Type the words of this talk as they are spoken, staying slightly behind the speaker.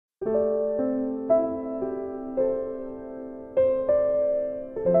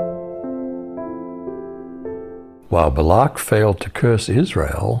While Balak failed to curse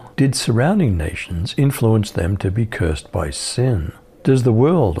Israel, did surrounding nations influence them to be cursed by sin? Does the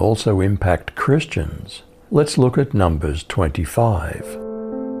world also impact Christians? Let's look at Numbers 25.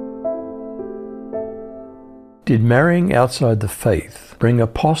 Did marrying outside the faith bring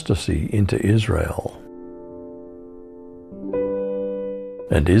apostasy into Israel?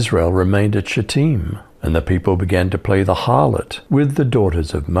 And Israel remained at Shittim, and the people began to play the harlot with the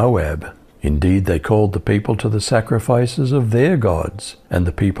daughters of Moab. Indeed, they called the people to the sacrifices of their gods, and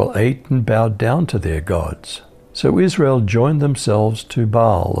the people ate and bowed down to their gods. So Israel joined themselves to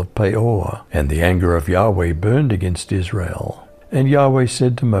Baal of Peor, and the anger of Yahweh burned against Israel. And Yahweh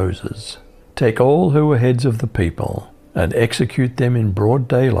said to Moses, "Take all who are heads of the people, and execute them in broad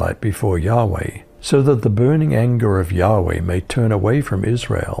daylight before Yahweh, so that the burning anger of Yahweh may turn away from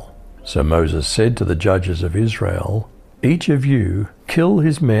Israel." So Moses said to the judges of Israel, "Each of you kill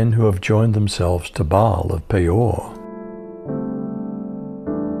his men who have joined themselves to Baal of Peor."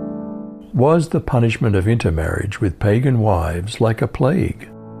 Was the punishment of intermarriage with pagan wives like a plague?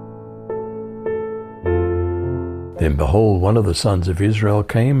 Then behold, one of the sons of Israel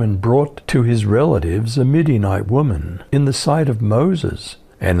came and brought to his relatives a Midianite woman in the sight of Moses,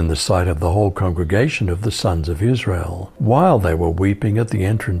 and in the sight of the whole congregation of the sons of Israel, while they were weeping at the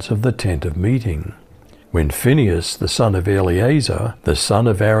entrance of the tent of meeting. When Phinehas, the son of Eleazar, the son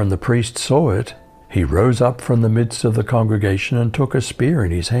of Aaron the priest, saw it, he rose up from the midst of the congregation and took a spear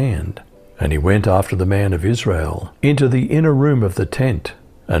in his hand. And he went after the man of Israel into the inner room of the tent,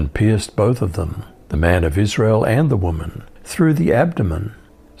 and pierced both of them, the man of Israel and the woman, through the abdomen.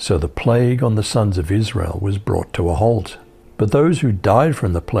 So the plague on the sons of Israel was brought to a halt. But those who died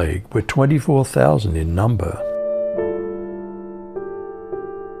from the plague were 24,000 in number.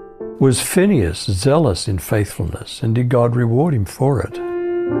 Was Phinehas zealous in faithfulness, and did God reward him for it?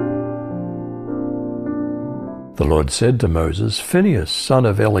 The Lord said to Moses, "Phinehas, son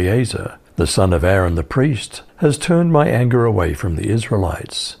of Eleazar, the son of Aaron the priest, has turned my anger away from the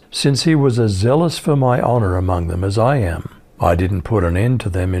Israelites, since he was as zealous for my honor among them as I am. I didn't put an end to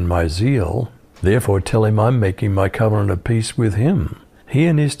them in my zeal. Therefore tell him I'm making my covenant of peace with him. He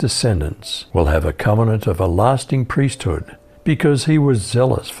and his descendants will have a covenant of a lasting priesthood, because he was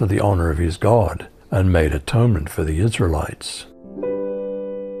zealous for the honor of his God, and made atonement for the Israelites."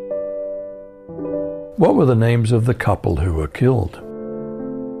 What were the names of the couple who were killed?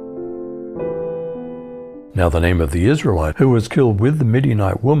 Now the name of the Israelite who was killed with the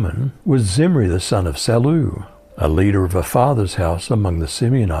Midianite woman was Zimri the son of Salu, a leader of a father's house among the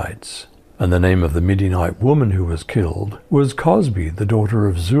Simeonites. And the name of the Midianite woman who was killed was Cosbi, the daughter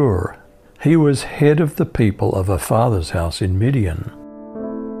of Zur. He was head of the people of a father's house in Midian.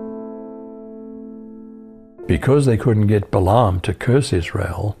 Because they couldn't get Balaam to curse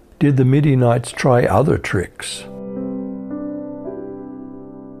Israel, did the Midianites try other tricks?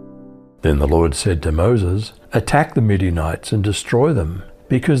 Then the Lord said to Moses, "Attack the Midianites and destroy them,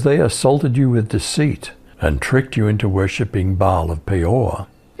 because they assaulted you with deceit and tricked you into worshipping Baal of Peor,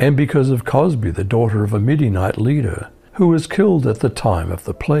 and because of Cosbi, the daughter of a Midianite leader, who was killed at the time of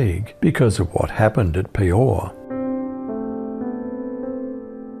the plague because of what happened at Peor."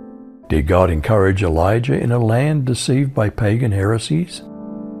 Did God encourage Elijah in a land deceived by pagan heresies?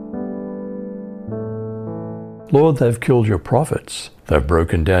 "Lord, they've killed your prophets. They've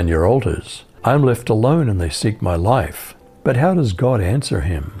broken down your altars. I'm left alone and they seek my life." But how does God answer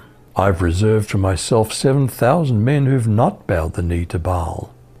him? "I've reserved for myself 7,000 men who've not bowed the knee to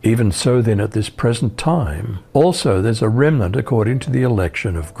Baal. Even so then at this present time, also there's a remnant according to the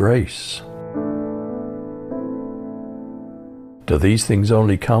election of grace." Do these things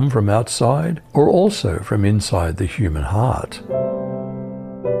only come from outside, or also from inside the human heart?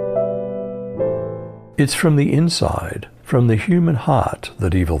 It's from the inside, from the human heart,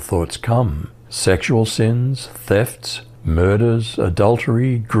 that evil thoughts come. Sexual sins, thefts, murders,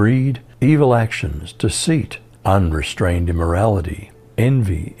 adultery, greed, evil actions, deceit, unrestrained immorality,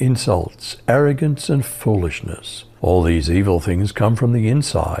 envy, insults, arrogance, and foolishness. All these evil things come from the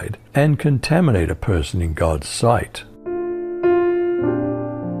inside and contaminate a person in God's sight.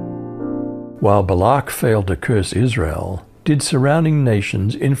 While Balak failed to curse Israel, did surrounding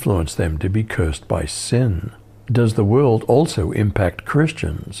nations influence them to be cursed by sin? Does the world also impact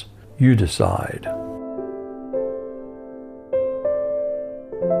Christians? You decide.